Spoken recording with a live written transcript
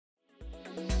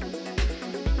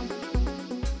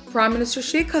Prime Minister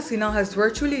Sheikh Hasina has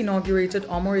virtually inaugurated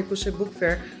Amar Ekushe Book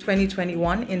Fair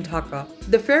 2021 in Dhaka.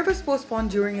 The fair was postponed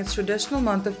during its traditional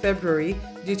month of February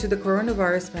due to the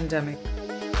coronavirus pandemic.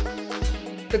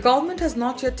 The government has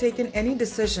not yet taken any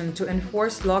decision to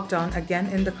enforce lockdown again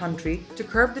in the country to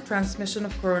curb the transmission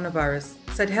of coronavirus,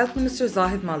 said Health Minister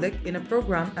Zahid Malik in a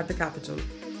program at the capital.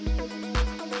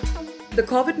 The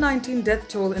COVID-19 death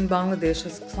toll in Bangladesh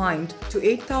has climbed to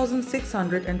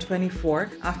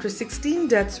 8,624 after 16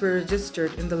 deaths were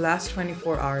registered in the last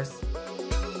 24 hours.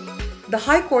 The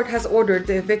High Court has ordered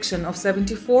the eviction of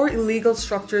 74 illegal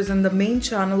structures in the main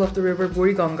channel of the river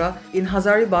Buriganga in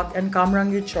Hazaribagh and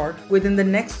Kamrangir within the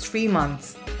next 3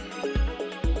 months.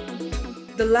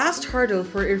 The last hurdle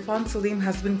for Irfan Salim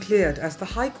has been cleared as the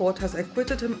High Court has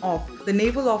acquitted him of the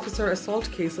naval officer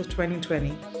assault case of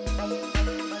 2020.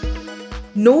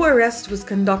 No arrest was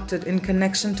conducted in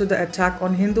connection to the attack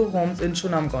on Hindu homes in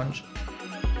Sunamganj.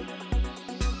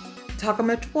 Dhaka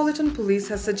Metropolitan Police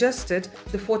has suggested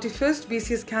the 41st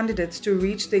BCS candidates to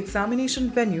reach the examination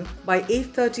venue by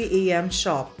 8:30 a.m.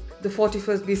 sharp. The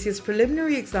 41st BCS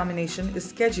preliminary examination is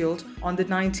scheduled on the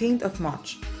 19th of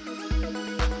March.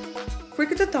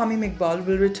 Cricketer Tamim Iqbal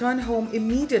will return home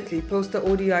immediately post the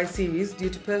ODI series due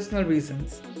to personal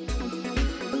reasons.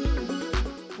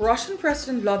 Russian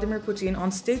President Vladimir Putin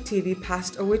on state TV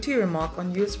passed a witty remark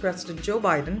on US President Joe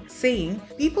Biden, saying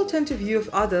people tend to view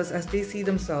others as they see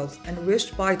themselves and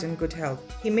wished Biden good health.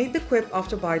 He made the quip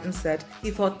after Biden said he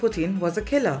thought Putin was a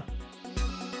killer.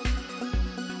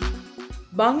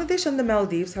 Bangladesh and the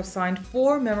Maldives have signed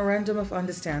 4 Memorandum of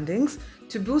Understandings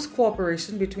to boost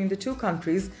cooperation between the two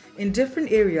countries in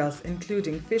different areas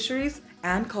including fisheries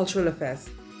and cultural affairs.